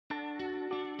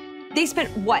They spent,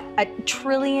 what, $1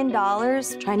 trillion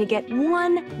trying to get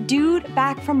one dude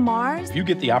back from Mars? If you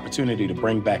get the opportunity to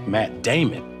bring back Matt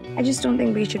Damon. I just don't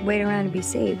think we should wait around to be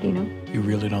saved, you know? You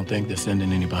really don't think they're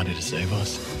sending anybody to save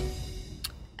us?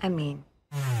 I mean...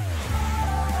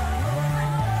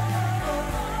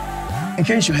 In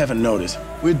case you haven't noticed,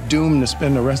 we're doomed to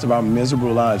spend the rest of our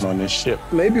miserable lives on this ship.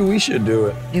 Maybe we should do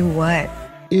it. Do what?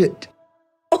 It.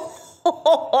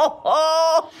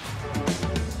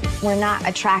 We're not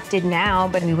attracted now,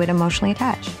 but we would emotionally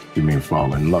attach. You mean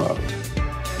fall in love?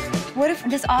 What if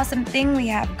this awesome thing we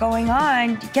have going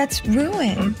on gets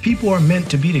ruined? People are meant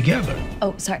to be together.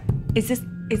 Oh, sorry. Is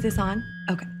this on?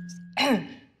 Okay.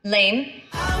 Lame.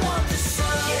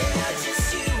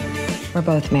 We're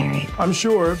both married. I'm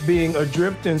sure being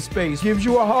adrift in space gives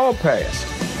you a hall pass.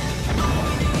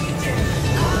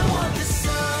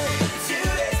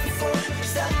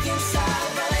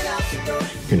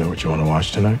 You know what you want to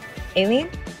watch tonight? Alien?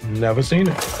 Never seen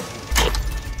it.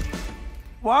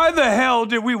 Why the hell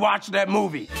did we watch that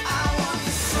movie?